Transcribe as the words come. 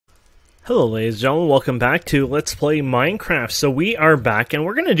Hello ladies and gentlemen, welcome back to Let's Play Minecraft. So we are back and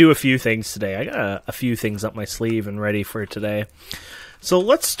we're going to do a few things today. I got a few things up my sleeve and ready for today. So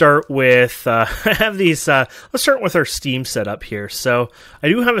let's start with, I have these, let's start with our Steam setup here. So I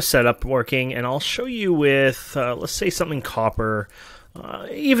do have a setup working and I'll show you with, let's say something copper.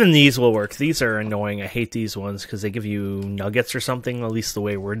 Even these will work. These are annoying. I hate these ones because they give you nuggets or something, at least the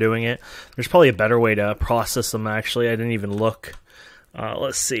way we're doing it. There's probably a better way to process them actually. I didn't even look.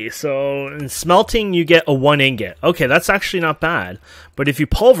 Let's see. So in smelting, you get a 1 ingot. Okay, that's actually not bad. But if you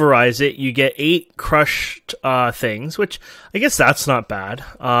pulverize it, you get 8 crushed things, which I guess that's not bad.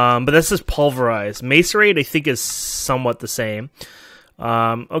 But this is pulverized. Macerate, I think, is somewhat the same.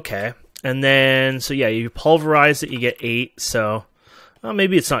 Okay. And then, so yeah, you pulverize it, you get 8. So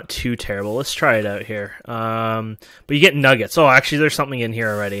maybe it's not too terrible. Let's try it out here. But you get nuggets. Oh, actually, there's something in here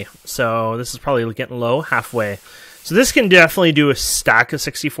already. So this is probably getting low, halfway. So this can definitely do a stack of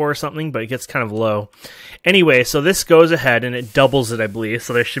 64 or something, but it gets kind of low. Anyway, so this goes ahead and it doubles it, I believe.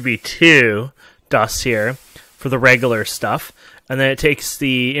 So there should be 2 dusts here for the regular stuff. And then it takes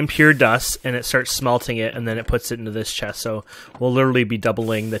the impure dust and it starts smelting it, and then it puts it into this chest. So we'll literally be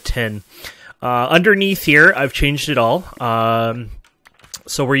doubling the tin. Underneath here, I've changed it all.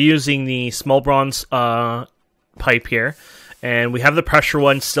 So we're using the small bronze pipe here. And we have the pressure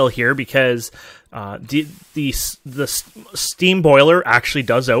one still here because the steam boiler actually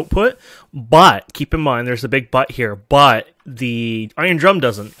does output, but keep in mind there's a big but here, but the iron drum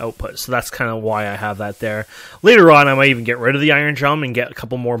doesn't output, so that's kind of why I have that there. Later on I might even get rid of the iron drum and get a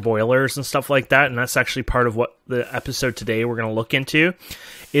couple more boilers and stuff like that, and that's actually part of what the episode today we're going to look into,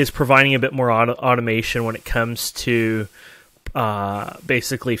 is providing a bit more automation when it comes to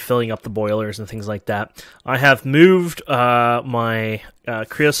basically filling up the boilers and things like that. I have moved my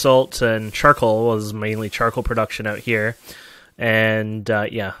creosote and charcoal, was mainly charcoal production out here, and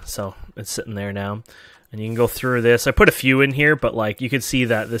yeah, so it's sitting there now. And you can go through this. I put a few in here, but like you can see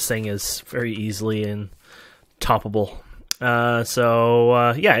that this thing is very easily and toppable.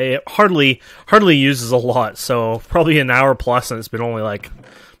 So yeah, it hardly uses a lot. So probably an hour plus, and it's been only like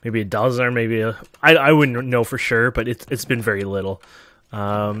maybe a dozen, or maybe I wouldn't know for sure, but it's been very little.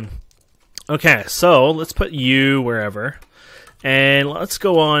 Okay, so let's put you wherever, and let's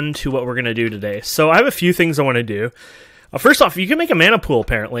go on to what we're gonna do today. So I have a few things I want to do. First off, you can make a mana pool.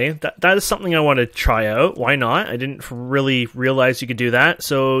 Apparently, that is something I want to try out. Why not? I didn't really realize you could do that.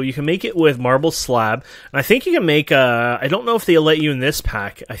 So you can make it with marble slab, and I think you can make a. I don't know if they let you in this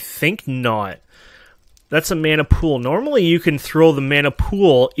pack. I think not. That's a mana pool. Normally you can throw the mana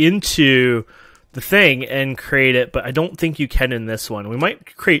pool into the thing and create it, but I don't think you can in this one. We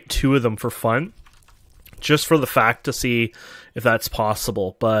might create 2 of them for fun, just for the fact to see if that's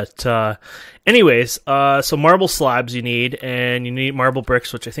possible. But anyways, so marble slabs you need, and you need marble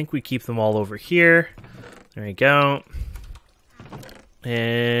bricks, which I think we keep them all over here. There you go.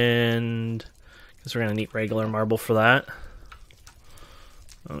 And I guess we're going to need regular marble for that.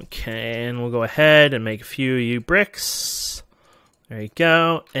 Okay, and we'll go ahead and make a few U bricks. There you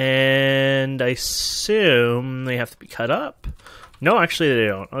go. And I assume they have to be cut up. No, actually they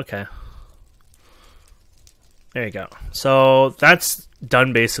don't. Okay. There you go. So that's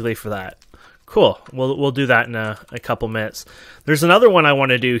done basically for that. Cool. We'll do that in a couple minutes. There's another one I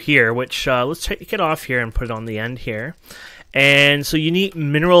want to do here, which let's take it off here and put it on the end here. And so you need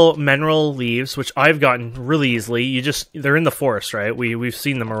mineral leaves, which I've gotten really easily. They're in the forest, right? We've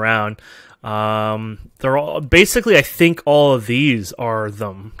seen them around. They're all basically, I think all of these are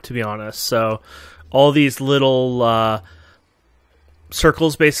them, to be honest. So all these little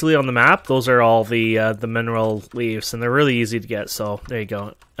circles basically on the map, those are all the mineral leaves, and they're really easy to get. So there you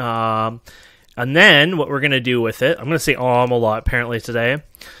go. And then what we're gonna do with it, I'm gonna say a lot apparently today.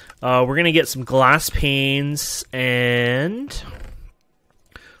 We're going to get some glass panes and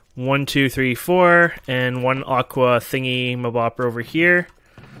 1, 2, 3, 4, and 1 aqua thingy mabopper over here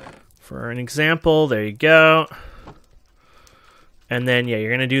for an example. There you go. And then, yeah, you're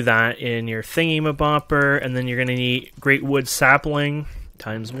going to do that in your thingy mabopper, and then you're going to need great wood sapling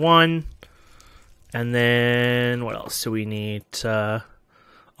times 1. And then, what else do we need? A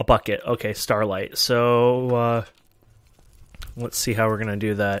bucket. Okay, starlight. So, let's see how we're going to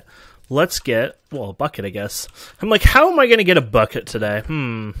do that. Let's get, well, a bucket, I guess. I'm like, how am I going to get a bucket today?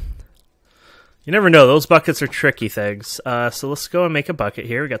 You never know. Those buckets are tricky things. So let's go and make a bucket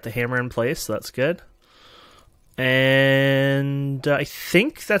here. We got the hammer in place, so that's good. And I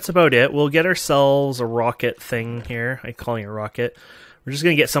think that's about it. We'll get ourselves a rocket thing here. I'm calling it a rocket. We're just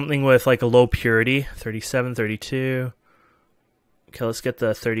going to get something with like a low purity. 37, 32. Okay, let's get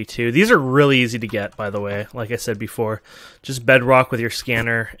the 32. These are really easy to get, by the way. Like I said before, just bedrock with your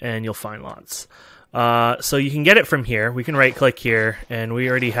scanner and you'll find lots. So you can get it from here. We can right click here and we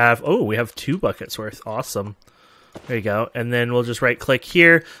already have, oh, we have 2 buckets worth. Awesome. There you go. And then we'll just right click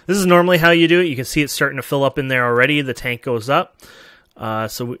here. This is normally how you do it. You can see it's starting to fill up in there already. The tank goes up.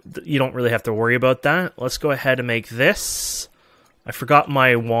 So you don't really have to worry about that. Let's go ahead and make this. I forgot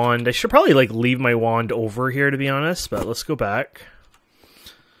my wand. I should probably like leave my wand over here to be honest, but let's go back.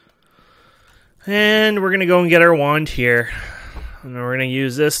 And we're going to go and get our wand here. And we're going to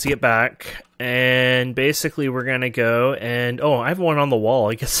use this to get back. And basically we're going to go and... Oh, I have one on the wall,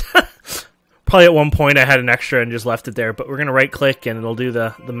 I guess. Probably at one point I had an extra and just left it there. But we're going to right click and it'll do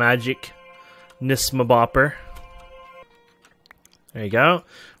the magic Nisma Bopper. There you go.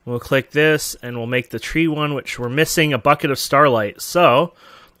 We'll click this and we'll make the tree one, which we're missing a bucket of starlight. So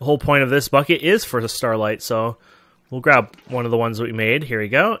the whole point of this bucket is for the starlight. So... We'll grab one of the ones that we made. Here we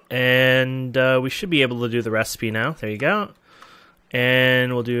go. And we should be able to do the recipe now. There you go.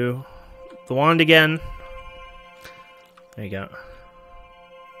 And we'll do the wand again. There you go.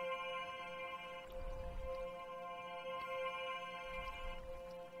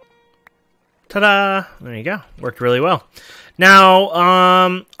 Ta-da! There you go. Worked really well. Now,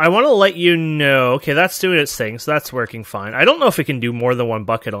 I want to let you know... Okay, that's doing its thing, so that's working fine. I don't know if it can do more than 1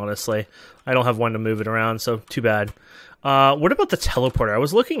 bucket, honestly. I don't have one to move it around, so too bad. What about the teleporter? I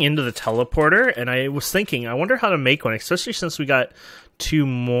was looking into the teleporter, and I was thinking, I wonder how to make one, especially since we got 2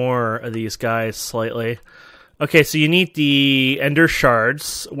 more of these guys slightly. Okay, so you need the Ender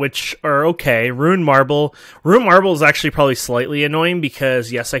Shards, which are okay. Rune Marble. Rune Marble is actually probably slightly annoying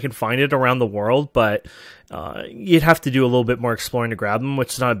because, yes, I can find it around the world, but you'd have to do a little bit more exploring to grab them,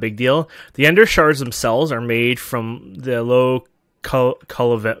 which is not a big deal. The Ender Shards themselves are made from the low covalence,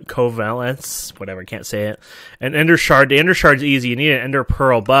 whatever, I can't say it. An Ender Shard. The Ender Shard's easy. You need an Ender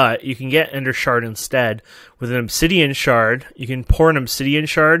Pearl, but you can get Ender Shard instead with an Obsidian Shard. You can pour an Obsidian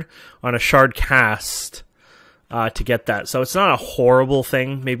Shard on a Shard cast to get that. So it's not a horrible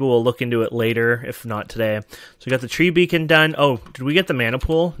thing. Maybe we'll look into it later, if not today. So we got the tree beacon done. Oh, did we get the mana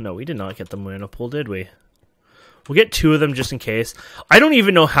pool? No, we did not get the mana pool, did we? We'll get 2 of them just in case. I don't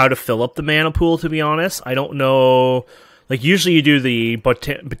even know how to fill up the mana pool, to be honest. I don't know... Like, usually you do the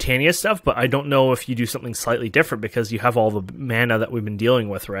Botania stuff, but I don't know if you do something slightly different because you have all the mana that we've been dealing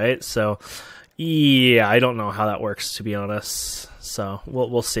with, right? So, yeah, I don't know how that works, to be honest. So,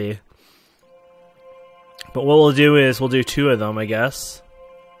 we'll see. But what we'll do is we'll do 2 of them, I guess.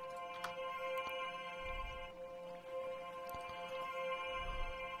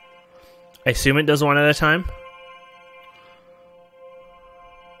 I assume it does 1 at a time.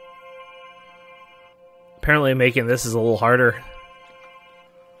 Apparently making this is a little harder.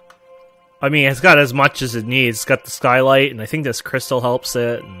 I mean, it's got as much as it needs. It's got the skylight, and I think this crystal helps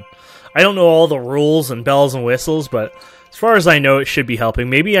it. And I don't know all the rules and bells and whistles, but as far as I know, it should be helping.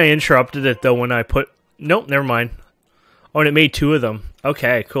 Maybe I interrupted it, though, when I put... Nope, never mind. Oh, and it made 2 of them.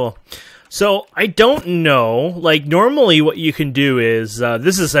 Okay, cool. So, I don't know. Like, normally what you can do is...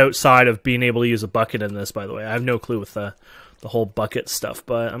 this is outside of being able to use a bucket in this, by the way. I have no clue with the whole bucket stuff,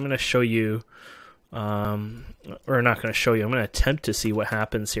 but I'm going to show you... or not going to show you. I'm going to attempt to see what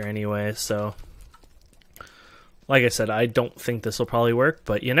happens here anyway. So, like I said, I don't think this will probably work,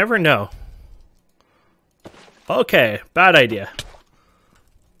 but you never know. Okay, bad idea.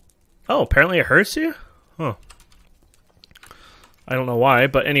 Oh, apparently it hurts you? Huh. I don't know why,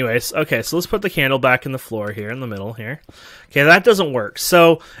 but anyways. Okay, so let's put the candle back in the floor here, in the middle here. Okay, that doesn't work.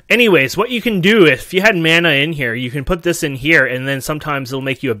 So, anyways, what you can do, if you had mana in here, you can put this in here, and then sometimes it'll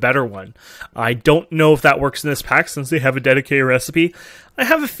make you a better one. I don't know if that works in this pack, since they have a dedicated recipe. I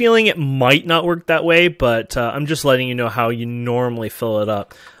have a feeling it might not work that way, but I'm just letting you know how you normally fill it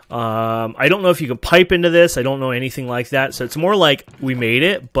up. I don't know if you can pipe into this. I don't know anything like that. So it's more like we made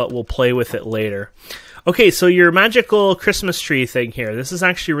it, but we'll play with it later. Okay, so your magical Christmas tree thing here. This is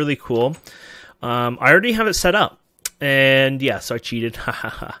actually really cool. I already have it set up. And yeah, so I cheated.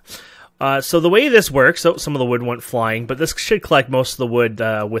 So the way this works, oh, some of the wood went flying, but this should collect most of the wood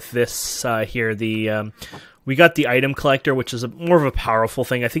with this here. We got the item collector, which is more of a powerful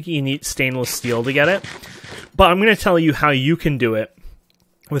thing. I think you need stainless steel to get it. But I'm going to tell you how you can do it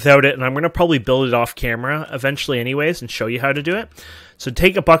without it, and I'm going to probably build it off camera eventually anyways and show you how to do it. So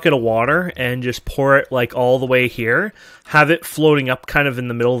take a bucket of water and just pour it like all the way here. Have it floating up kind of in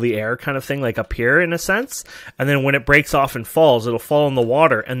the middle of the air kind of thing, like up here in a sense. And then when it breaks off and falls, it'll fall in the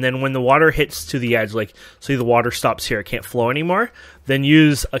water. And then when the water hits to the edge, like, see the water stops here, it can't flow anymore. Then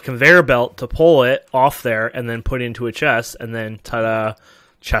use a conveyor belt to pull it off there and then put it into a chest. And then, ta-da,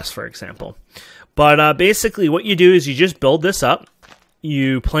 chest, for example. But basically what you do is you just build this up.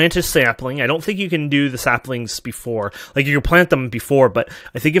 you plant a sapling. I don't think you can do the saplings before. Like, you can plant them before, but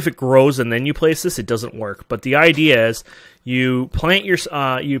I think if it grows and then you place this, it doesn't work. But the idea is you plant your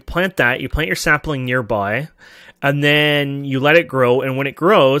sapling nearby, and then you let it grow, and when it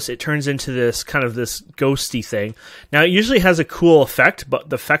grows, it turns into this kind of this ghosty thing. Now, it usually has a cool effect,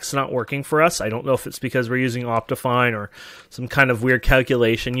 but the effect's not working for us. I don't know if it's because we're using Optifine or some kind of weird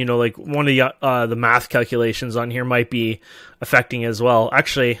calculation. You know, like one of the math calculations on here might be affecting as well.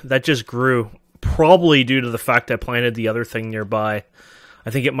 Actually, that just grew, probably due to the fact I planted the other thing nearby. I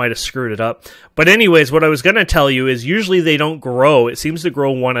think it might have screwed it up. But anyways, what I was going to tell you is usually they don't grow. It seems to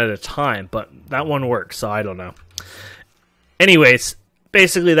grow one at a time, but that one works, so I don't know. Anyways,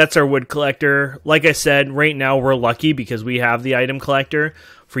 basically that's our wood collector. Like I said, right now we're lucky because we have the item collector.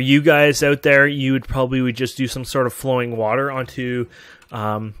 For you guys out there, you would just do some sort of flowing water onto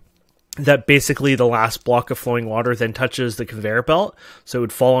that. Basically the last block of flowing water then touches the conveyor belt. So it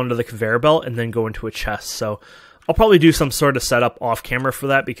would fall onto the conveyor belt and then go into a chest. So I'll probably do some sort of setup off camera for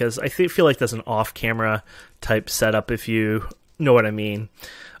that, because I feel like that's an off camera type setup, if you know what I mean.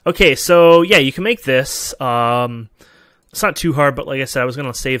 Okay, so yeah, you can make this. It's not too hard, but like I said, I was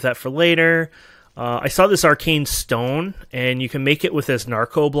going to save that for later. I saw this arcane stone, and you can make it with this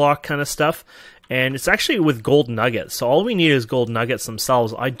narco block kind of stuff. And it's actually with gold nuggets. So all we need is gold nuggets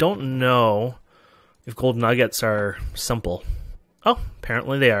themselves. I don't know if gold nuggets are simple. Oh,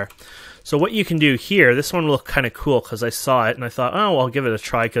 apparently they are. So what you can do here, this one will look kind of cool because I saw it and I thought, oh, well, I'll give it a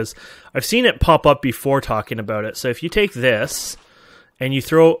try because I've seen it pop up before talking about it. So if you take this and you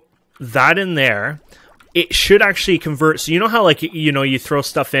throw that in there, it should actually convert. So you know how, like, you know, you throw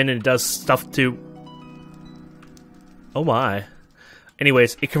stuff in and it does stuff to... Oh my.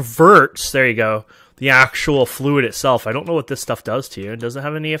 Anyways, it converts, there you go, the actual fluid itself. I don't know what this stuff does to you. Does it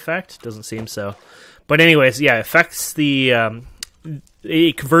have any effect? Doesn't seem so. But anyways, yeah, it affects the...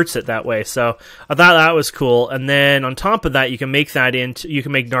 it converts it that way. So I thought that was cool. And then on top of that, you can make that into... You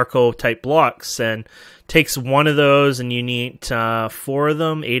can make narco type blocks, and takes one of those, and you need 4 of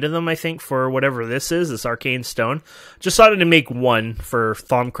them, 8 of them, I think, for whatever this is, this arcane stone. Just decided to make one for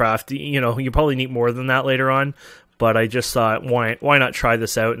Thaumcraft. You know, you probably need more than that later on, but I just thought, why not try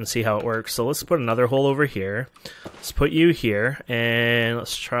this out and see how it works. So let's put another hole over here. Let's put you here, and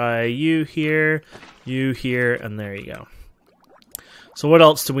let's try you here, and there you go. So what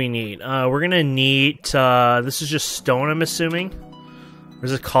else do we need? We're going to need, this is just stone, I'm assuming.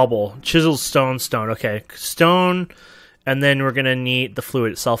 There's a cobble. Chiseled stone. Okay, stone. And then we're going to need the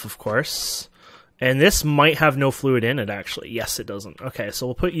fluid itself, of course. And this might have no fluid in it, actually. Yes, it doesn't. Okay, so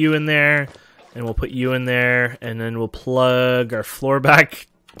we'll put you in there, and we'll put you in there, and then we'll plug our floor back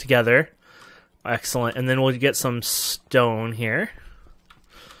together. Excellent. And then we'll get some stone here.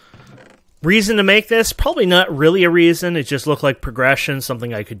 Reason to make this? Probably not really a reason. It just looked like progression,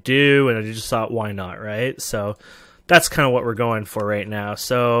 something I could do, and I just thought, why not, right? So that's kind of what we're going for right now.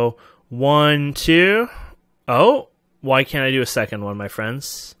 So 1, 2. Oh, why can't I do a second one, my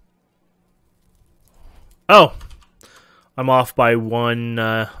friends? Oh, I'm off by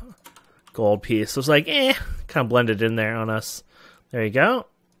 1 gold piece. So it's like, kind of blended in there on us. There you go.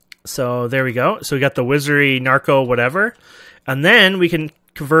 So there we go. So we got the wizardry, narco, whatever. And then we can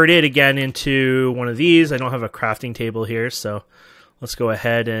convert it again into one of these. I don't have a crafting table here, so let's go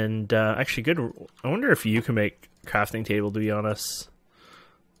ahead and... actually, good. I wonder if you can make crafting table, to be honest.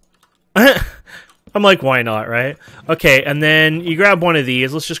 I'm like, why not, right? Okay, and then you grab one of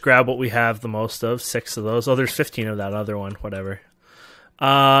these. Let's just grab what we have the most of. 6 of those. Oh, there's 15 of that other one. Whatever.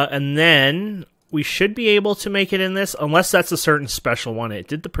 And then we should be able to make it in this, unless that's a certain special one. It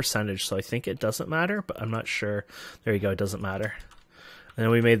did the percentage, so I think it doesn't matter, but I'm not sure. There you go. It doesn't matter. And then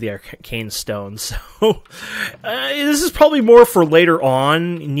we made the arcane stone. So this is probably more for later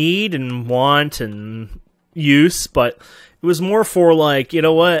on need and want and use, but it was more for, like, you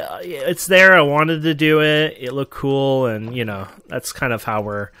know what, it's there, I wanted to do it, it looked cool, and, you know, that's kind of how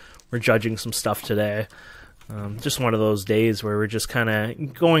we're judging some stuff today. Just one of those days where we're just kind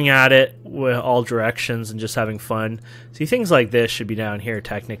of going at it with all directions and just having fun. See, things like this should be down here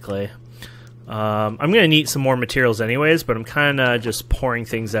technically. I'm going to need some more materials anyways, but I'm kind of just pouring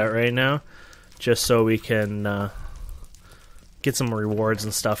things out right now just so we can get some rewards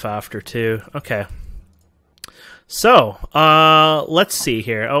and stuff after too. Okay. So, let's see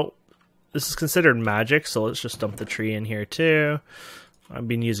here. Oh, this is considered magic, so let's just dump the tree in here too. I've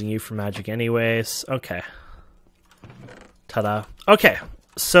been using you for magic anyways. Okay. Ta-da. Okay,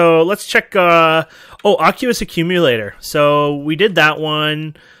 so let's check... oh, Oculus Accumulator. So we did that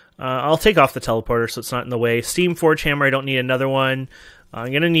one. I'll take off the teleporter so it's not in the way. Steam Forge Hammer, I don't need another one. I'm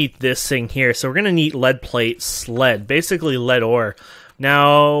going to need this thing here. So we're going to need lead plates. Lead, basically lead ore.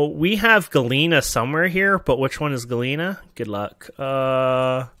 Now, we have Galena somewhere here, but which one is Galena? Good luck.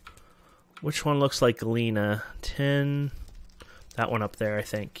 Which one looks like Galena? 10. That one up there, I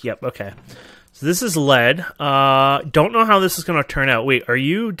think. Yep, okay. So this is lead. Don't know how this is going to turn out. Wait, are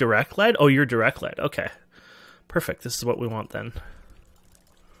you direct lead? Oh, you're direct lead. Okay. Perfect. This is what we want then.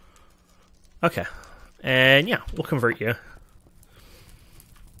 Okay. And yeah, we'll convert you.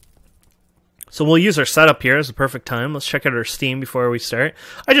 So we'll use our setup here as a perfect time. Let's check out our Steam before we start.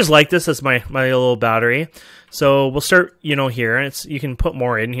 I just like this as my little battery. So we'll start, you know, here. You can put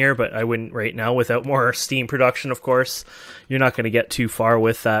more in here, but I wouldn't right now without more Steam production, of course. You're not going to get too far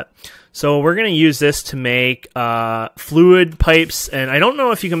with that. So we're going to use this to make fluid pipes, and I don't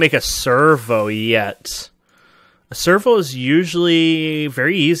know if you can make a servo yet. A servo is usually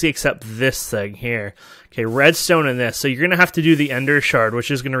very easy except this thing here. Okay, redstone and this. So you're going to have to do the ender shard,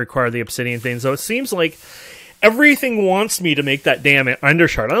 which is going to require the obsidian thing. So it seems like everything wants me to make that damn ender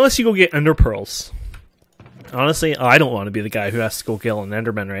shard, unless you go get ender pearls. Honestly, I don't want to be the guy who has to go kill an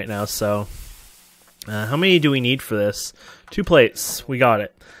enderman right now, so... how many do we need for this? 2 plates. We got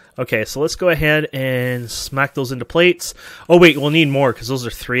it. Okay, so let's go ahead and smack those into plates. Oh, wait, we'll need more, because those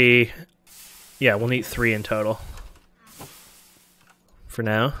are 3... Yeah, we'll need 3 in total. For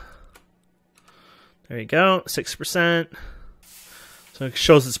now. There you go, 6%. So it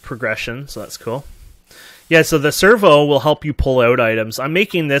shows its progression, so that's cool. Yeah, so the servo will help you pull out items. I'm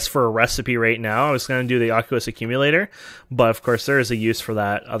making this for a recipe right now. I was going to do the Oculus accumulator, but of course there is a use for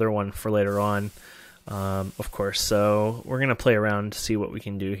that other one for later on, of course. So we're going to play around to see what we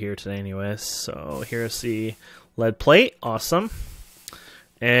can do here today anyways. So here's the lead plate. Awesome.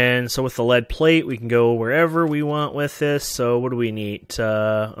 And so with the lead plate, we can go wherever we want with this. So what do we need?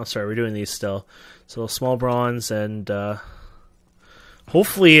 Oh, sorry, we're doing these still. So small bronze and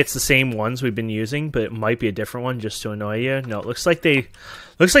hopefully it's the same ones we've been using, but it might be a different one just to annoy you. No, it looks like these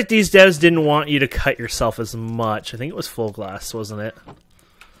devs didn't want you to cut yourself as much. I think it was full glass, wasn't it?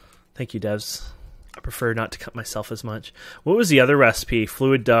 Thank you, devs. I prefer not to cut myself as much. What was the other recipe?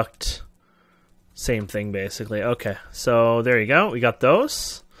 Fluid duct. Same thing, basically. Okay, so there you go. We got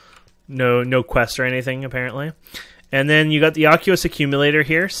those. No quest or anything, apparently. And then you got the Oculus accumulator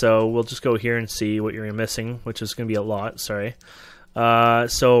here, so we'll just go here and see what you're missing, which is going to be a lot, sorry.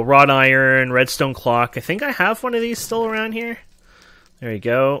 So wrought iron, redstone clock. I think I have one of these still around here. There you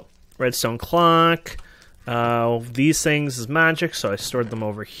go. Redstone clock. These things is magic, so I stored them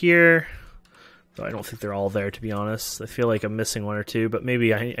over here. Though I don't think they're all there, to be honest. I feel like I'm missing 1 or 2, but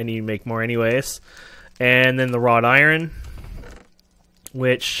maybe I need to make more anyways. And then the wrought iron,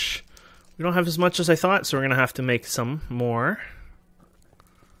 which we don't have as much as I thought, so we're going to have to make some more.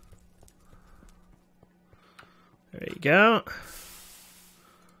 There you go.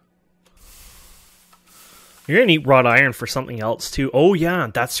 You're going to need wrought iron for something else, too. Oh, yeah,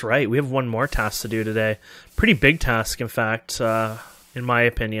 that's right. We have one more task to do today. Pretty big task, in fact, in my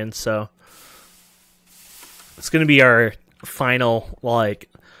opinion, so... It's going to be our final, like,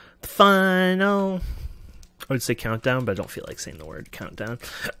 final... I would say countdown, but I don't feel like saying the word countdown.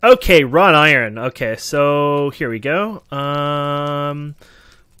 Okay, wrought iron. Okay, so here we go.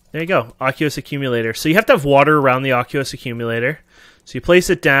 There you go, Oculus accumulator. So you have to have water around the Oculus accumulator. So you place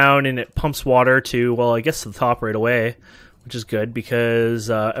it down and it pumps water to, well, I guess to the top right away, which is good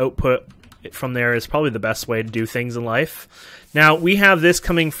because output from there is probably the best way to do things in life. Now, we have this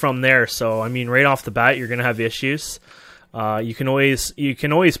coming from there, so I mean, right off the bat, you're going to have issues. You can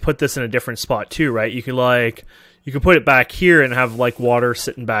always put this in a different spot too, right? You can put it back here and have like water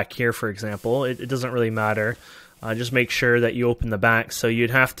sitting back here, for example. It doesn't really matter. Just make sure that you open the back. So you'd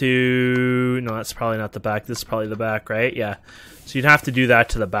have to, no, that's probably not the back. This is probably the back, right? Yeah. So you'd have to do that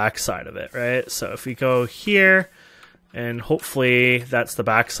to the back side of it, right? So if we go here, and hopefully that's the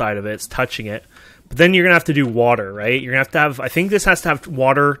back side of it, it's touching it. But then you're gonna have to do water, right? You're gonna have to have, I think this has to have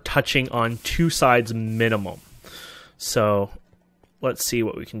water touching on 2 sides minimum. So let's see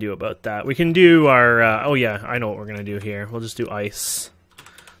what we can do about that. We can do our, oh yeah, I know what we're going to do here. We'll just do ice.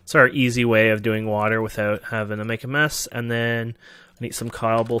 It's our easy way of doing water without having to make a mess. And then I need some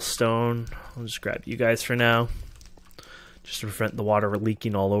cobblestone. I'll just grab you guys for now. Just to prevent the water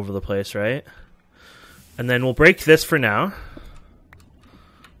leaking all over the place, right? And then we'll break this for now.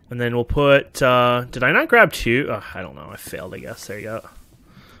 And then we'll put, did I not grab 2? Oh, I don't know, I failed, I guess. There you go.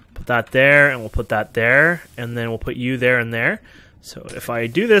 Put that there, and we'll put that there, and then we'll put you there and there. So if I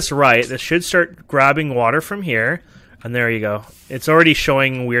do this right, this should start grabbing water from here, and there you go. It's already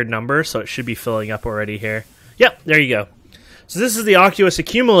showing weird numbers, so it should be filling up already here. Yep, there you go. So this is the Oculus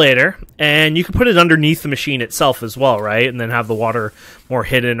accumulator, and you can put it underneath the machine itself as well, right? And then have the water more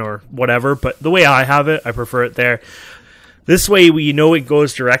hidden or whatever, but the way I have it, I prefer it there. This way we know it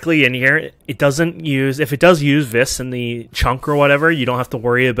goes directly in here. It doesn't use, if it does use vis in the chunk or whatever, you don't have to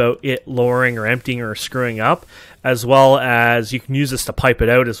worry about it lowering or emptying or screwing up, as well as you can use this to pipe it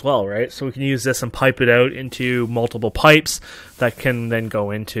out as well, right? So we can use this and pipe it out into multiple pipes that can then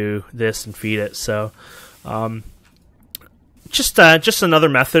go into this and feed it. So just another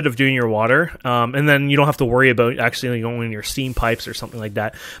method of doing your water, and then you don't have to worry about actually going in your steam pipes or something like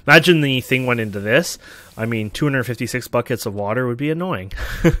that. Imagine the thing went into this. I mean, 256 buckets of water would be annoying.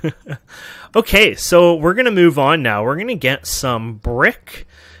 Okay, so we're going to move on now. We're going to get some brick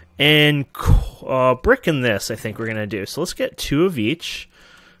and brick in this, I think we're going to do. So let's get 2 of each,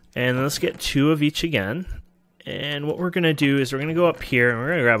 and let's get 2 of each again. And what we're going to do is we're going to go up here, and we're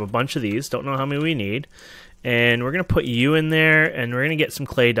going to grab a bunch of these. Don't know how many we need. And we're going to put you in there, and we're going to get some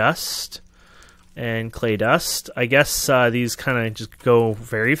clay dust. And clay dust. I guess these kind of just go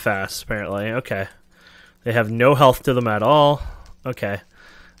very fast, apparently. Okay. They have no health to them at all. Okay.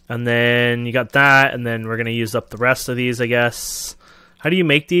 And then you got that, and then we're going to use up the rest of these, I guess. How do you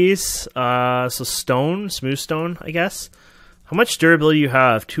make these? So stone, smooth stone, I guess. How much durability do you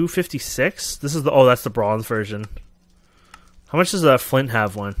have? 256? This is the, oh, that's the bronze version. How much does a flint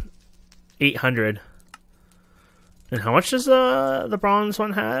have one? 800. And how much does the bronze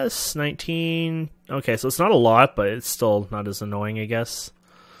one has? 19. Okay, so it's not a lot, but it's still not as annoying, I guess.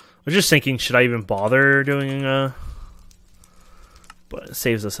 I was just thinking, should I even bother doing but it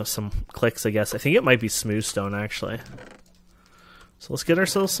saves us some clicks, I guess. I think it might be smooth stone, actually. So let's get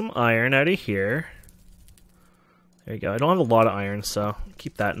ourselves some iron out of here. There you go. I don't have a lot of iron, so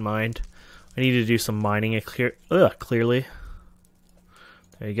keep that in mind. I need to do some mining clearly.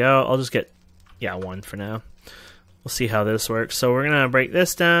 There you go. I'll just get, yeah, 1 for now. We'll see how this works. So we're going to break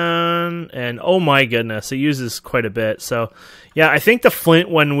this down, and oh my goodness, it uses quite a bit. So yeah, I think the flint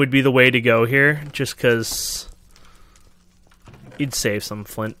one would be the way to go here, just because you'd save some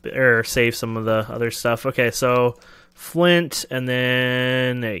flint, or save some of the other stuff. Okay, so flint, and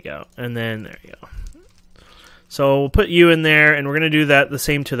then there you go, and then there you go. So we'll put you in there, and we're going to do that the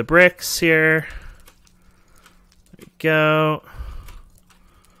same to the bricks here. There you go.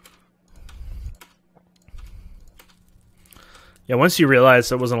 Yeah, once you realize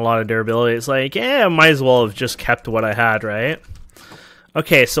there wasn't a lot of durability, it's like, yeah, I might as well have just kept what I had, right?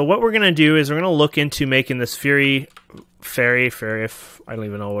 Okay, so what we're going to do is we're going to look into making this fairy, I don't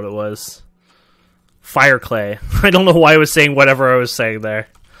even know what it was. Fire clay. I don't know why I was saying whatever I was saying there.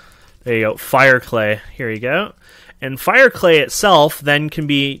 There you go, fire clay. Here you go. And fire clay itself then can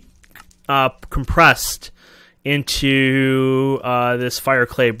be compressed into this fire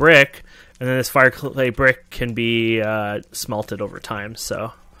clay brick. And then this fire clay brick can be smelted over time.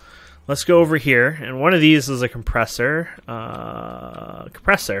 So let's go over here. And one of these is a compressor. And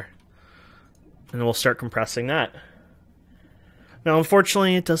we'll start compressing that. Now,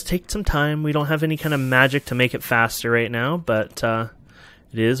 unfortunately, it does take some time. We don't have any kind of magic to make it faster right now. But it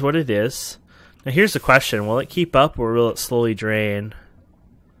is what it is. Now, here's the question. Will it keep up or will it slowly drain?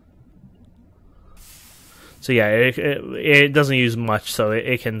 So yeah, it doesn't use much, so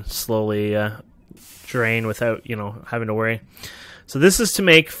it can slowly drain without, you know, having to worry. So this is to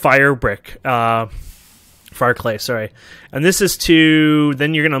make fire clay, sorry. And this is to,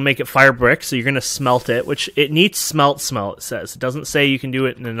 then you're going to make it fire brick, so you're going to smelt it, which it needs smelt, it says. It doesn't say you can do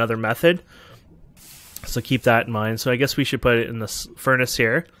it in another method, so keep that in mind. So I guess we should put it in this furnace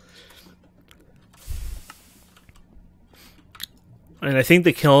here. And I think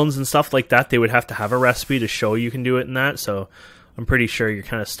the kilns and stuff like that, they would have to have a recipe to show you can do it in that. So I'm pretty sure you're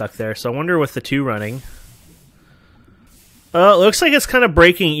kind of stuck there. So I wonder with the 2 running. It looks like it's kind of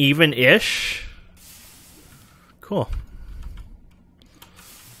breaking even-ish. Cool.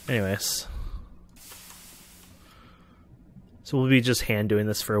 Anyways. So we'll be just hand doing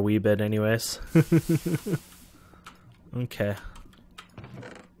this for a wee bit anyways. Okay.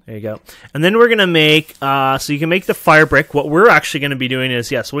 There you go. And then we're going to make, so you can make the fire brick. What we're actually going to be doing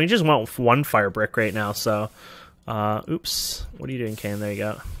is, yes, we just want 1 fire brick right now. So, oops. What are you doing, Kane? There you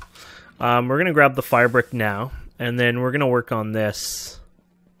go. We're going to grab the fire brick now. And then we're going to work on this.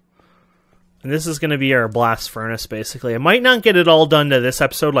 And this is going to be our blast furnace, basically. I might not get it all done to this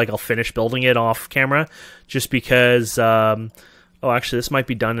episode. Like, I'll finish building it off camera. Just because, oh, actually, this might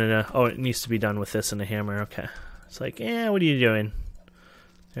be done in a, oh, it needs to be done with this and a hammer. Okay. It's like, yeah, what are you doing?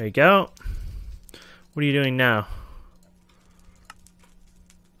 There you go. What are you doing now?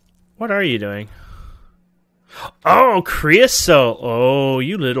 What are you doing? Oh, creosote. Oh,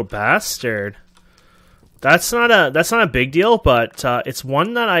 you little bastard. That's not a big deal, but it's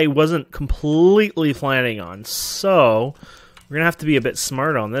one that I wasn't completely planning on. So we're gonna have to be a bit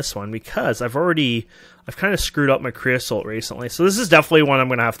smart on this one because I've already I've kind of screwed up my creosote recently. So this is definitely one I'm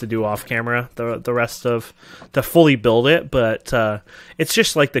going to have to do off camera, the rest of, to fully build it. But it's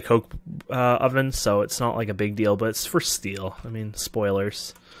just like the coke oven, so it's not like a big deal. But it's for steel. I mean,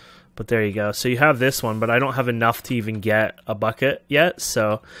 spoilers. But there you go. So you have this one, but I don't have enough to even get a bucket yet.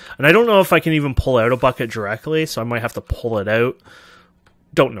 So, and I don't know if I can even pull out a bucket directly, so I might have to pull it out.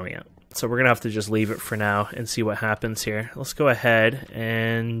 Don't know yet. So we're going to have to just leave it for now and see what happens here. Let's go ahead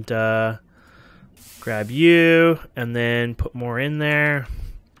and grab you and then put more in there.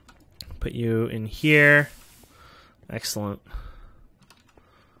 Put you in here. Excellent.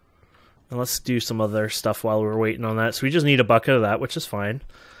 And let's do some other stuff while we're waiting on that. So we just need a bucket of that, which is fine.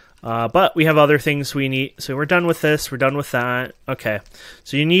 But we have other things we need. So we're done with this. We're done with that. Okay.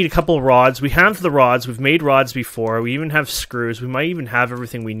 So you need a couple of rods. We have the rods. We've made rods before. We even have screws. We might even have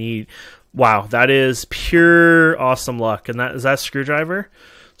everything we need. Wow. That is pure awesome luck. And is that a screwdriver?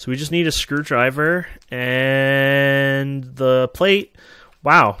 So we just need a screwdriver and the plate.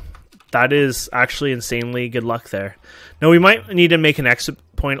 Wow. That is actually insanely good luck there. Now we might need to make an exit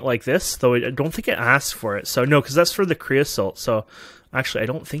point like this, though I don't think it asks for it. So no, because that's for the creosote. So actually, I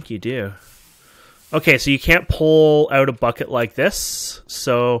don't think you do. Okay, so you can't pull out a bucket like this.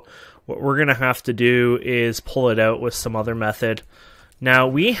 So what we're going to have to do is pull it out with some other method. Now,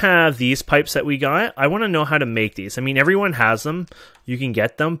 we have these pipes that we got. I want to know how to make these. I mean, everyone has them. You can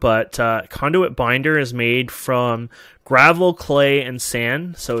get them. But conduit binder is made from gravel, clay, and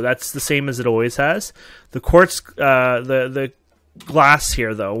sand. So that's the same as it always has. The quartz, the glass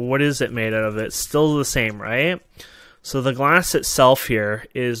here, though, what is it made out of? It's still the same, right? So the glass itself here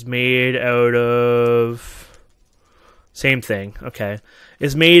is made out of, same thing, okay,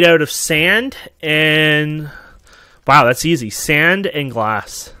 is made out of sand and, wow, that's easy, sand and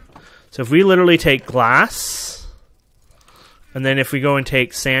glass. So if we literally take glass, and then if we go and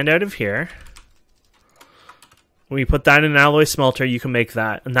take sand out of here, when you put that in an alloy smelter, you can make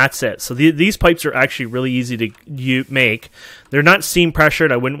that, and that's it. So these pipes are actually really easy to make. They're not steam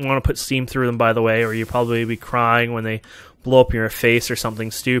pressured. I wouldn't want to put steam through them, by the way, or you'd probably be crying when they blow up your face or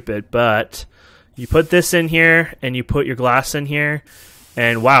something stupid. But you put this in here, and you put your glass in here,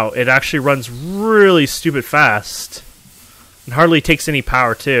 and wow, it actually runs really stupid fast. And hardly takes any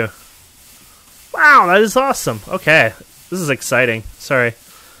power, too. Wow, that is awesome. Okay, this is exciting. Sorry.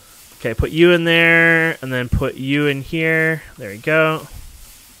 Okay, put you in there, and then put you in here. There we go.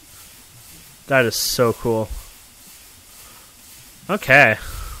 That is so cool. Okay.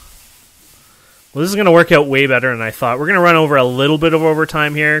 Well, this is going to work out way better than I thought. We're going to run over a little bit of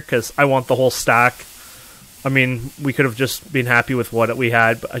overtime here, because I want the whole stack. I mean, we could have just been happy with what we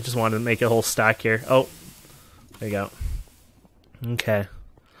had, but I just wanted to make a whole stack here. Oh, there you go. Okay.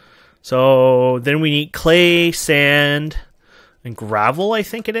 So, then we need clay, sand, and gravel, I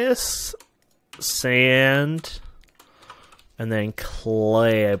think it is. Sand. And then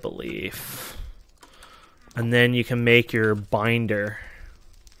clay, I believe. And then you can make your binder.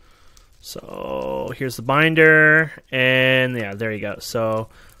 So here's the binder. And yeah, there you go. So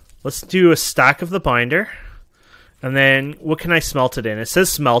let's do a stack of the binder. And then what can I smelt it in? It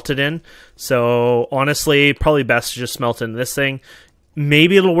says smelt it in. So honestly, probably best to just smelt in this thing.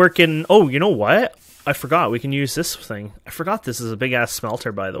 Maybe it'll work in... Oh, you know what? I forgot, we can use this thing. I forgot this is a big-ass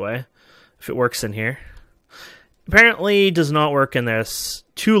smelter, by the way. If it works in here. Apparently, does not work in this.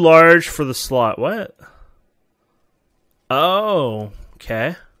 Too large for the slot. What? Oh,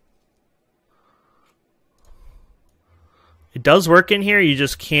 okay. It does work in here, you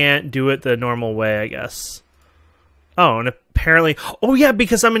just can't do it the normal way, I guess. Oh, and apparently... Oh, yeah,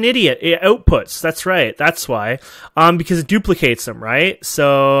 because I'm an idiot. It outputs. That's right. That's why. Because it duplicates them, right?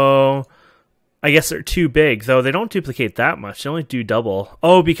 So... I guess they're too big, though they don't duplicate that much. They only do double.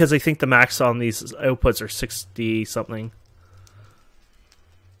 Oh, because I think the max on these outputs are 60-something.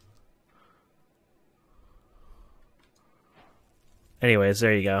 Anyways,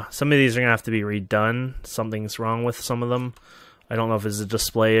 there you go. Some of these are going to have to be redone. Something's wrong with some of them. I don't know if it's a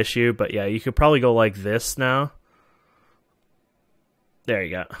display issue, but yeah, you could probably go like this now. There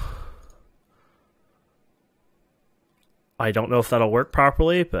you go. I don't know if that'll work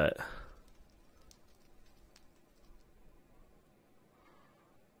properly, but...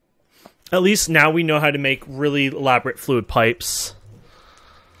 At least now we know how to make really elaborate fluid pipes.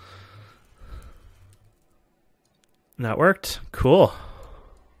 And that worked. Cool.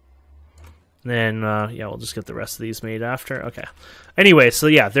 Then, yeah, we'll just get the rest of these made after. Okay. Anyway, so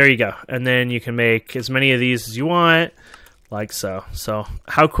yeah, there you go. And then you can make as many of these as you want, like so. So,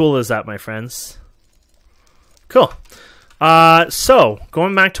 how cool is that, my friends? Cool. So,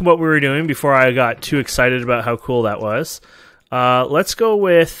 going back to what we were doing before I got too excited about how cool that was. Let's go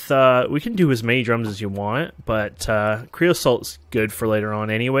with, we can do as many drums as you want, but creosote's good for later on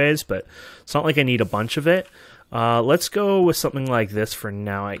anyways, but it's not like I need a bunch of it. Let's go with something like this for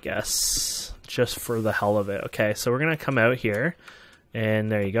now, I guess, just for the hell of it. Okay, so we're going to come out here,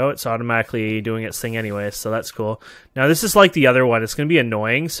 and there you go. It's automatically doing its thing anyway, so that's cool. Now, this is like the other one. It's going to be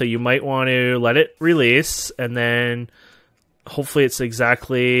annoying, so you might want to let it release, and then hopefully it's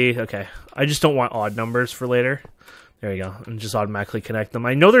exactly... Okay, I just don't want odd numbers for later. There you go, and just automatically connect them.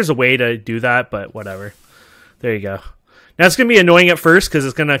 I know there's a way to do that, but whatever. There you go. Now, it's going to be annoying at first because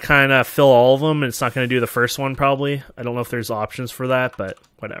it's going to kind of fill all of them, and it's not going to do the first one probably. I don't know if there's options for that, but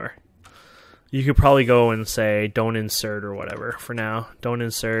whatever. You could probably go and say, don't insert or whatever for now. Don't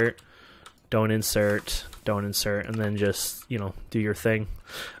insert, don't insert, don't insert, and then just, you know, do your thing.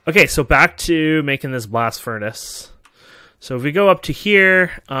 Okay, so back to making this blast furnace. So if we go up to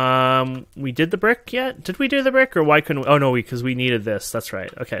here, we did the brick yet? Did we do the brick, or why couldn't we? Oh, no, because we needed this. That's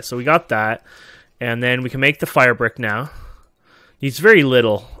right. Okay, so we got that. And then we can make the fire brick now. Needs very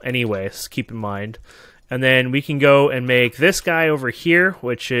little anyways, keep in mind. And then we can go and make this guy over here,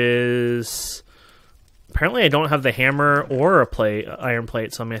 which is... Apparently I don't have the hammer or a iron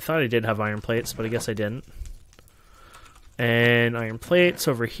plates on me. I thought I did have iron plates, but I guess I didn't. And iron plates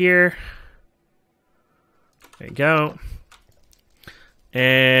over here. There you go.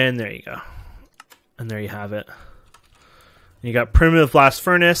 And there you go. And there you have it. You got primitive blast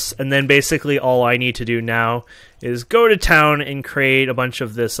furnace, and then basically all I need to do now is go to town and create a bunch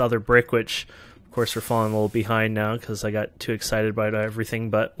of this other brick, which of course we're falling a little behind now because I got too excited by everything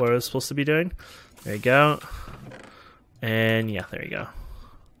but what I was supposed to be doing. There you go. And yeah, there you go.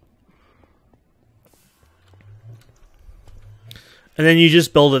 And then you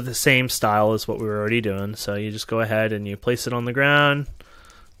just build it the same style as what we were already doing. So you just go ahead and you place it on the ground.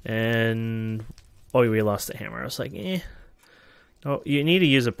 And... Oh, we lost the hammer. I was like, eh. Oh, you need to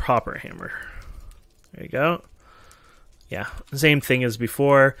use a proper hammer. There you go. Yeah, same thing as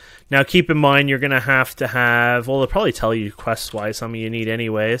before. Now keep in mind you're going to have... Well, they'll probably tell you quest-wise how many you need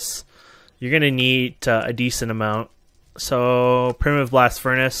anyways. You're going to need a decent amount. So, primitive blast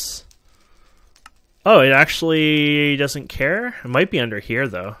furnace... Oh, it actually doesn't care? It might be under here,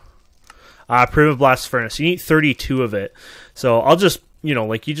 though. Primitive blast furnace. You need 32 of it. So I'll just, you know,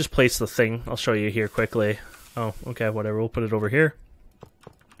 like you just place the thing. I'll show you here quickly. Oh, okay, whatever. We'll put it over here.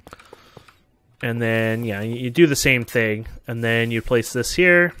 And then, yeah, you do the same thing. And then you place this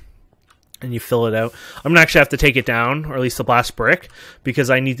here. And you fill it out. I'm going to actually have to take it down, or at least the blast brick,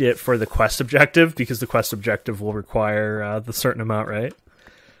 because I need it for the quest objective, because the quest objective will require the certain amount, right?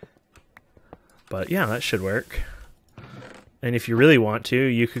 But yeah, that should work. And if you really want to,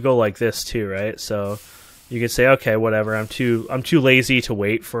 you could go like this too, right? So you could say, okay, whatever. I'm too lazy to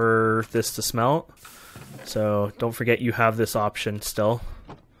wait for this to smelt. So don't forget you have this option still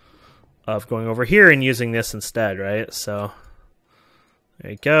of going over here and using this instead, right? So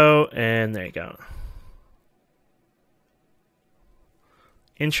there you go, and there you go.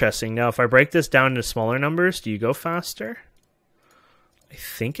 Interesting. Now, if I break this down into smaller numbers, do you go faster? I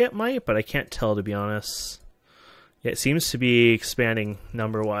think it might, but I can't tell, to be honest. Yeah, it seems to be expanding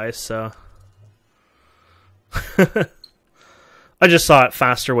number-wise, so... I just saw a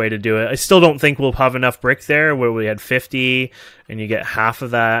faster way to do it. I still don't think we'll have enough brick there, where we had 50, and you get half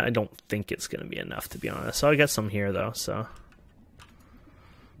of that. I don't think it's going to be enough, to be honest. So I got some here, though, so...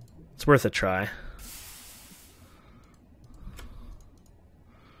 It's worth a try.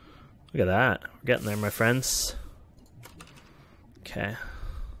 Look at that. We're getting there, my friends. Okay.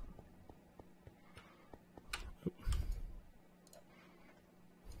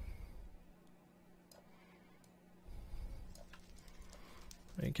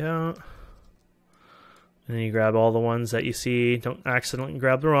 There you go. And then you grab all the ones that you see. Don't accidentally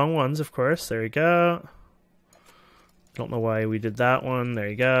grab the wrong ones, of course. There you go. Don't know why we did that one. There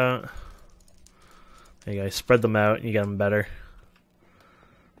you go. There you go. Spread them out and you get them better.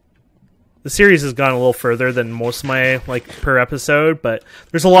 The series has gone a little further than most of my, like, per episode, but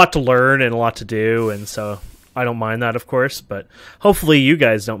there's a lot to learn and a lot to do, and so I don't mind that, of course, but hopefully you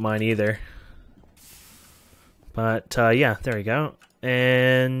guys don't mind either. But, yeah, there we go.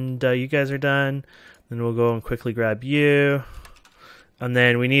 And you guys are done. Then we'll go and quickly grab you. And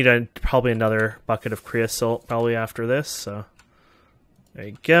then we need probably another bucket of creosote probably after this, so there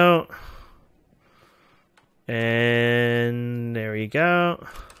you go. And there we go.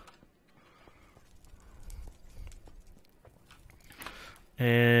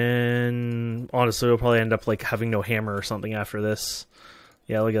 And honestly, we'll probably end up like having no hammer or something after this.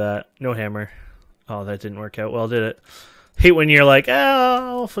 Yeah, look at that. No hammer. Oh, that didn't work out well, did it? hate when you're like,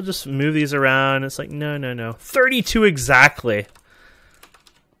 oh, if we'll just move these around. It's like, no. 32 exactly.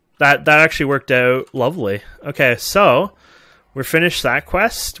 That actually worked out lovely. Okay, so we're finished that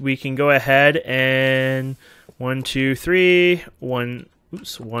quest. We can go ahead and 1, 2, 3, 1,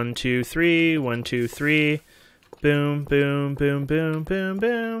 2, 3, 1, 2, 3. Boom, boom, boom, boom, boom,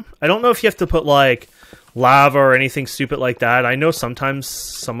 boom. I don't know if you have to put like lava or anything stupid like that. I know sometimes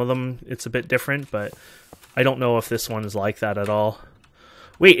some of them it's a bit different, but I don't know if this one is like that at all.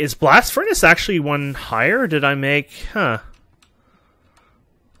 Wait, is Blast Furnace actually one higher? Or did I make... I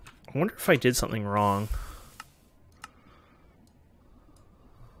wonder if I did something wrong.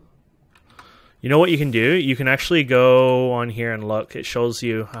 You know what you can do? You can actually go on here and look. It shows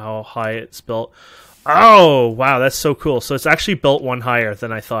you how high it's built. Oh, wow, that's so cool. So it's actually built one higher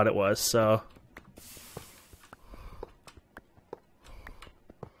than I thought it was, so...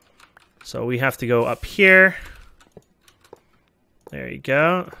 So we have to go up here. There you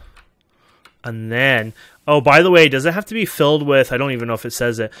go. And then... Oh, by the way, does it have to be filled with... I don't even know if it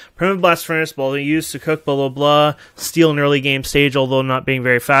says it. Primitive Blast Furnace will be used to cook blah, blah, blah. Steel in early game stage, although not being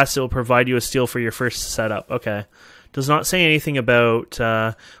very fast, it will provide you with steel for your first setup. Okay. Does not say anything about...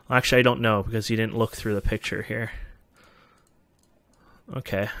 well, actually, I don't know, because you didn't look through the picture here.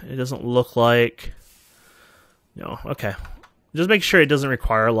 Okay. It doesn't look like... No, okay. Just make sure it doesn't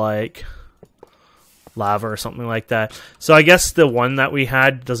require, like... lava or something like that. So I guess the one that we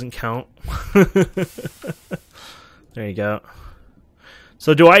had doesn't count. There you go.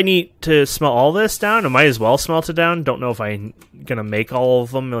 So do I need to smelt all this down? I might as well smelt it down. Don't know if I'm gonna make all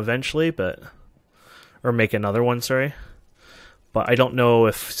of them eventually, but... Or make another one, sorry. But I don't know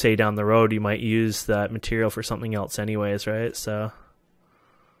if, say, down the road you might use that material for something else anyways, right? So...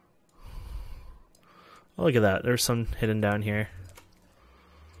 Oh, look at that. There's some hidden down here.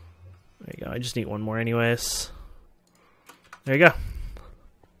 There you go. I just need one more anyways. There you go.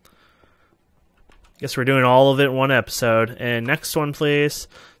 Guess we're doing all of it in one episode. And next one, please.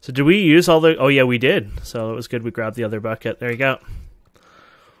 So did we use all the... Oh, yeah, we did. So it was good we grabbed the other bucket. There you go.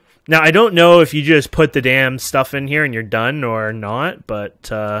 Now, I don't know if you just put the damn stuff in here and you're done or not,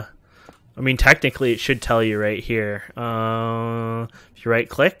 but, I mean, technically it should tell you right here. If you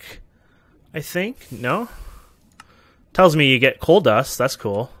right-click, I think. No? Tells me you get coal dust. That's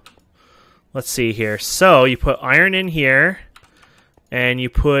cool. Let's see here. So, you put iron in here, and you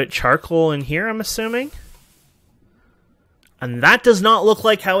put charcoal in here, I'm assuming. And that does not look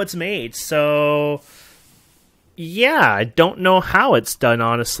like how it's made, so... Yeah, I don't know how it's done,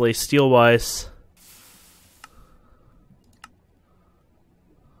 honestly, steel-wise.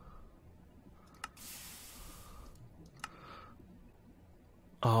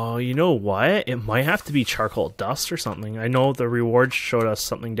 Oh, you know what? It might have to be charcoal dust or something. I know the rewards showed us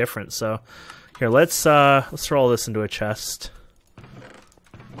something different, so... Here, let's throw all this into a chest.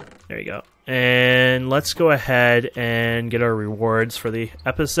 There you go. And let's go ahead and get our rewards for the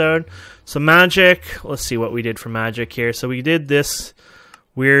episode. So magic, let's see what we did for magic here. So we did this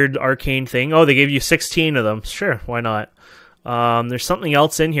weird arcane thing. Oh, they gave you 16 of them. Sure, why not? There's something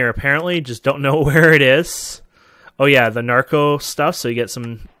else in here apparently, just don't know where it is. Oh yeah, the narco stuff, so you get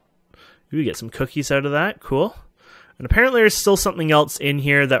some cookies out of that. Cool. And apparently there's still something else in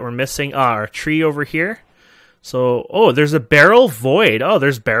here that we're missing. Our tree over here. So, oh, there's a barrel void. Oh,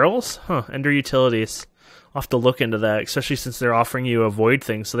 there's barrels? Huh, Ender Utilities. I'll have to look into that, especially since they're offering you a void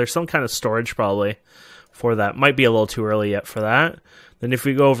thing. So there's some kind of storage probably for that. Might be a little too early yet for that. Then if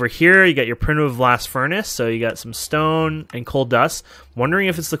we go over here, you got your primitive blast furnace. So you got some stone and coal dust. Wondering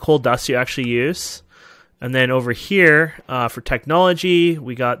if it's the coal dust you actually use. And then over here, for technology,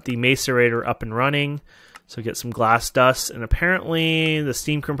 we got the macerator up and running. So get some glass dust. And apparently the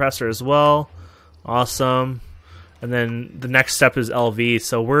steam compressor as well. Awesome. And then the next step is LV.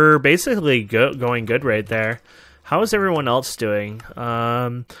 So we're basically going good right there. How is everyone else doing?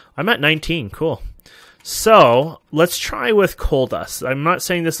 I'm at 19. Cool. So let's try with coal dust. I'm not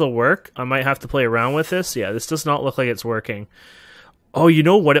saying this will work. I might have to play around with this. Yeah, this does not look like it's working. Oh, you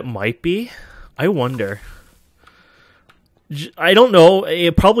know what it might be? I wonder. I don't know.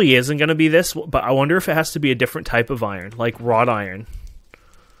 It probably isn't going to be this, but I wonder if it has to be a different type of iron, like wrought iron.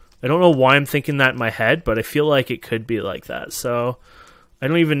 I don't know why I'm thinking that in my head, but I feel like it could be like that. So I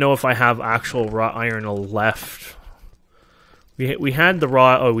don't even know if I have actual wrought iron left. We had the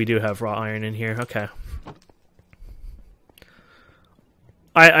raw... Oh, we do have raw iron in here. Okay.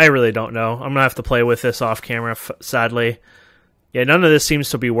 I really don't know. I'm going to have to play with this off camera, sadly. Yeah, none of this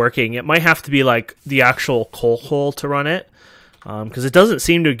seems to be working. It might have to be like the actual coal hole to run it, because it doesn't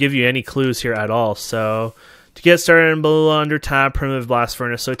seem to give you any clues here at all. So... To get started, blah, blah, blah, under tab, primitive blast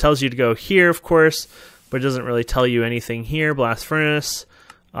furnace. So it tells you to go here, of course. but it doesn't really tell you anything here. Blast furnace,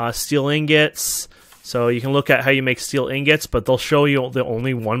 steel ingots. So you can look at how you make steel ingots, but they'll show you the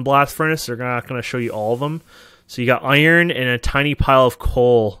only one blast furnace. They're not going to show you all of them. So you got iron and a tiny pile of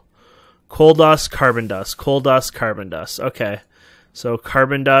coal. Coal dust, carbon dust. Coal dust, carbon dust. Okay. So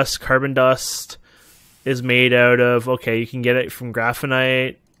carbon dust is made out of, okay, you can get it from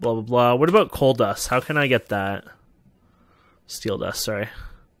graphenite, blah, blah, blah. What about coal dust? How can I get that? Steel dust, sorry.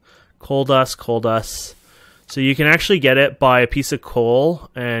 Coal dust. So you can actually get it by a piece of coal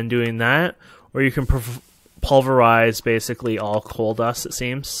and doing that, or you can pulverize basically all coal dust, it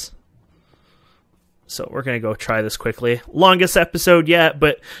seems. So we're going to go try this quickly. Longest episode yet,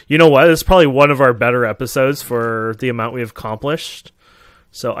 but you know what? It's probably one of our better episodes for the amount we've accomplished.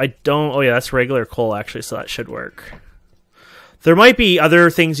 So I don't... Oh yeah, that's regular coal actually, so that should work. There might be other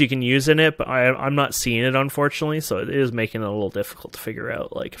things you can use in it, but I'm not seeing it, unfortunately, so it is making it a little difficult to figure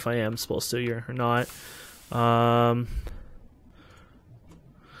out, like, if I am supposed to or not. So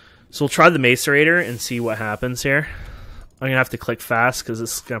we'll try the macerator and see what happens here. I'm going to have to click fast because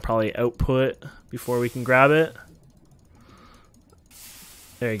it's going to probably output before we can grab it.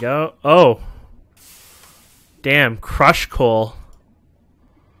 There you go. Oh. Damn, crush coal.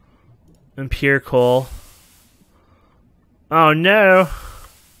 And pure coal. Oh no.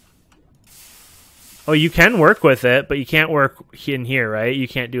 Oh, you can work with it, but you can't work in here, right? You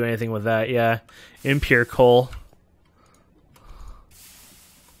can't do anything with that, yeah. Impure coal.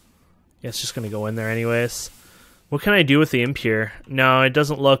 Yeah, it's just going to go in there anyways. What can I do with the impure? No, it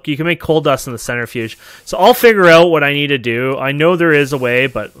doesn't look... You can make coal dust in the centrifuge. So I'll figure out what I need to do. I know there is a way,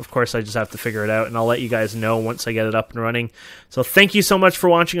 but of course I just have to figure it out, and I'll let you guys know once I get it up and running. So thank you so much for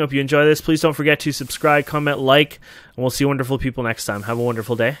watching. I hope you enjoy this. Please don't forget to subscribe, comment, like, and we'll see wonderful people next time. Have a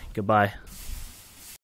wonderful day. Goodbye.